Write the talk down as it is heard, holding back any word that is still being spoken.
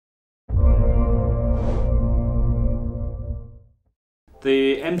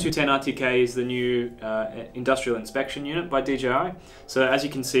The M210RTK is the new industrial inspection unit by DJI. So as you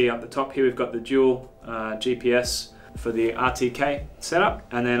can see up the top here, we've got the dual GPS for the RTK setup,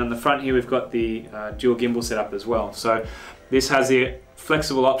 and then on the front here we've got the dual gimbal setup as well. So this has the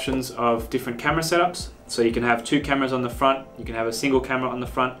flexible options of different camera setups. So you can have two cameras on the front, you can have a single camera on the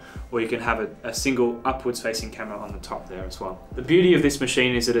front, or you can have a single upwards facing camera on the top there as well. The beauty of this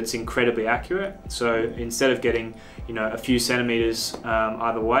machine is that it's incredibly accurate. So instead of getting a few centimeters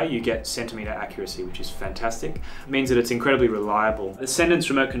either way, you get centimeter accuracy, which is fantastic. It means that it's incredibly reliable. The Cendence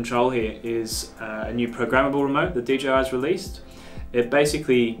remote control here is a new programmable remote that DJI has released. It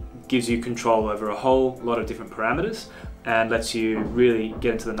basically gives you control over a whole lot of different parameters and lets you really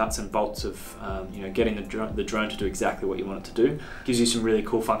get into the nuts and bolts of getting the drone to do exactly what you want it to do. Gives you some really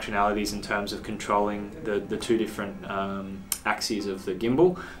cool functionalities in terms of controlling the two different axes of the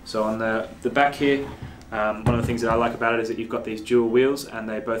gimbal. So on the back here, one of the things that I like about it is that you've got these dual wheels and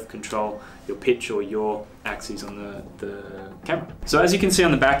they both control your pitch or your axes on the camera. So as you can see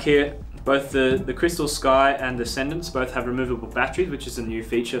on the back here, both the Crystal Sky and the Cendence both have removable batteries, which is a new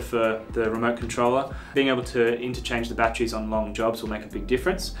feature for the remote controller. Being able to interchange the batteries on long jobs will make a big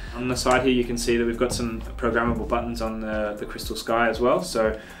difference. On the side here you can see that we've got some programmable buttons on the Crystal Sky as well.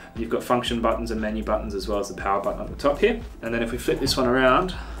 So you've got function buttons and menu buttons as well as the power button at the top here. And then if we flip this one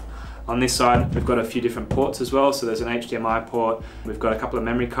around, on this side we've got a few different ports as well. So there's an HDMI port, we've got a couple of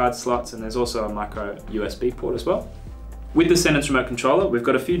memory card slots, and there's also a micro USB port as well. With the Cendence remote controller, we've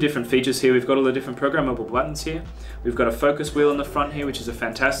got a few different features here. We've got all the different programmable buttons here. We've got a focus wheel on the front here, which is a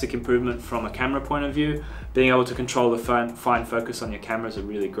fantastic improvement from a camera point of view. Being able to control the fine focus on your camera is a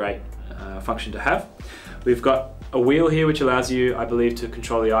really great function to have. We've got a wheel here which allows you, I believe, to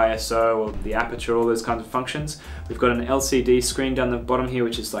control the ISO or the aperture, all those kinds of functions. We've got an LCD screen down the bottom here,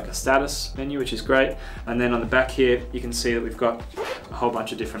 which is like a status menu, which is great. And then on the back here, you can see that we've got a whole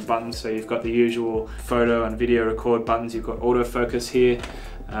bunch of different buttons. So you've got the usual photo and video record buttons. You've got autofocus here.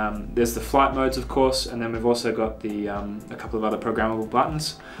 There's the flight modes, of course, and then we've also got the a couple of other programmable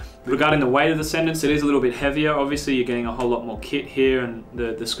buttons. Regarding the weight of the Cendence, it is a little bit heavier. Obviously, you're getting a whole lot more kit here, and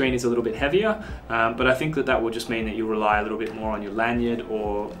the screen is a little bit heavier. But I think that will just mean that you rely a little bit more on your lanyard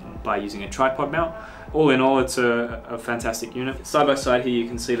or by using a tripod mount. All in all, it's a fantastic unit. Side by side here, you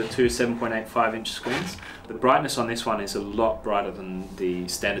can see the two 7.85-inch screens. The brightness on this one is a lot brighter than the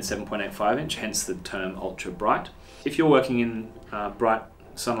standard 7.85-inch, hence the term ultra bright. If you're working in bright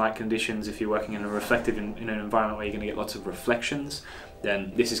sunlight conditions, if you're working in a reflective in an environment where you're going to get lots of reflections,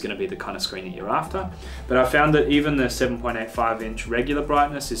 then this is going to be the kind of screen that you're after. But I found that even the 7.85-inch regular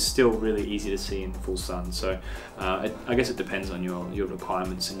brightness is still really easy to see in full sun. So I guess it depends on your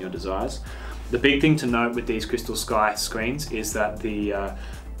requirements and your desires. The big thing to note with these Crystal Sky screens is that they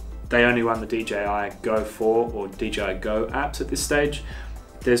only run the DJI Go 4 or DJI Go apps at this stage.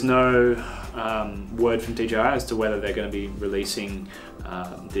 There's no word from DJI as to whether they're going to be releasing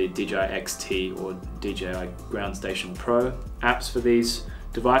the DJI XT or DJI Ground Station Pro apps for these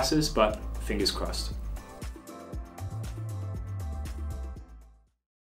devices, but fingers crossed.